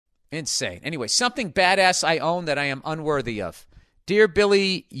Insane. Anyway, something badass I own that I am unworthy of. Dear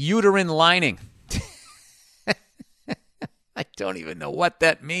Billy, uterine lining. I don't even know what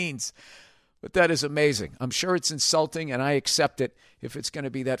that means, but that is amazing. I'm sure it's insulting, and I accept it if it's going to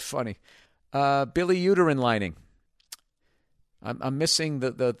be that funny. Billy uterine lining. I'm missing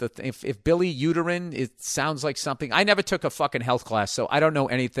the if Billy uterine, it sounds like something. I never took a fucking health class, so I don't know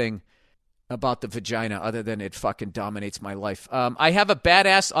anything about the vagina other than it fucking dominates my life. I have a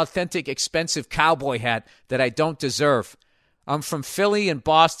badass, authentic, expensive cowboy hat that I don't deserve. I'm from Philly and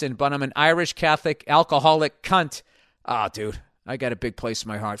Boston, but I'm an Irish Catholic alcoholic cunt. Ah, dude, I got a big place in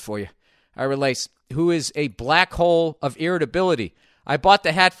my heart for you. I relate. Who is a black hole of irritability. I bought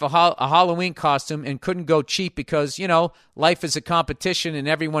the hat for a Halloween costume and couldn't go cheap because, life is a competition and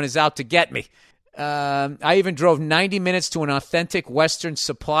everyone is out to get me. I even drove 90 minutes to an authentic Western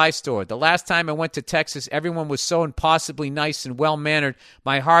supply store. The last time I went to Texas, everyone was so impossibly nice and well-mannered.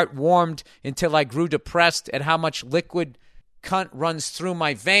 My heart warmed until I grew depressed at how much liquid cunt runs through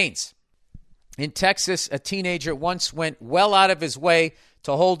my veins. In Texas, a teenager once went well out of his way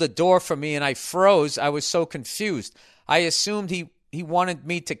to hold a door for me, and I froze. I was so confused. I assumed he wanted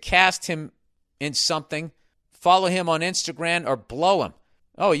me to cast him in something, follow him on Instagram, or blow him.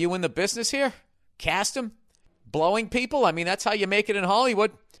 Oh, are you in the business here? Cast him? Blowing people? I mean, that's how you make it in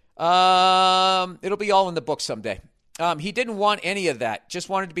Hollywood. It'll be all in the book someday. He didn't want any of that. Just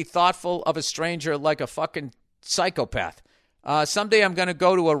wanted to be thoughtful of a stranger like a fucking psychopath. Someday I'm going to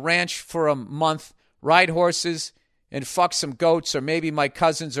go to a ranch for a month, ride horses, and fuck some goats, or maybe my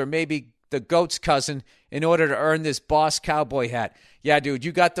cousins, or maybe the goat's cousin, in order to earn this boss cowboy hat. Yeah, dude,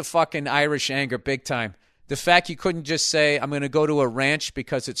 you got the fucking Irish anger big time. The fact you couldn't just say, I'm going to go to a ranch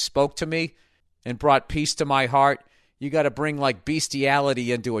because it spoke to me and brought peace to my heart. You got to bring like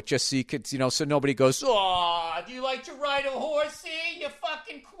bestiality into it just so you could, so nobody goes, oh, do you like to ride a horsey, you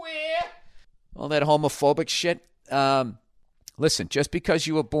fucking queer? All that homophobic shit. Listen, just because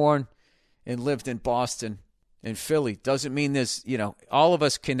you were born and lived in Boston and Philly doesn't mean there's, all of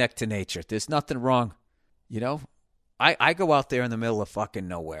us connect to nature. There's nothing wrong. I go out there in the middle of fucking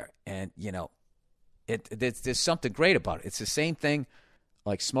nowhere, and, there's something great about it. It's the same thing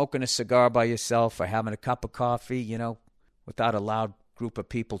like smoking a cigar by yourself or having a cup of coffee, without a loud group of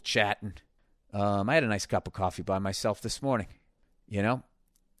people chatting. I had a nice cup of coffee by myself this morning, and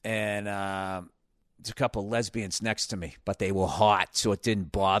there's a couple lesbians next to me, but they were hot, so it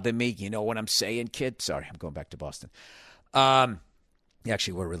didn't bother me. You know what I'm saying, kid? Sorry, I'm going back to Boston. They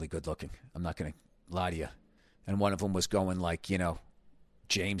actually were really good looking. I'm not going to lie to you. And one of them was going like,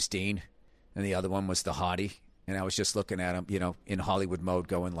 James Dean, and the other one was the hottie. And I was just looking at him, in Hollywood mode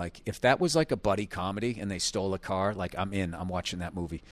going like, if that was like a buddy comedy and they stole a car, like I'm in. I'm watching that movie.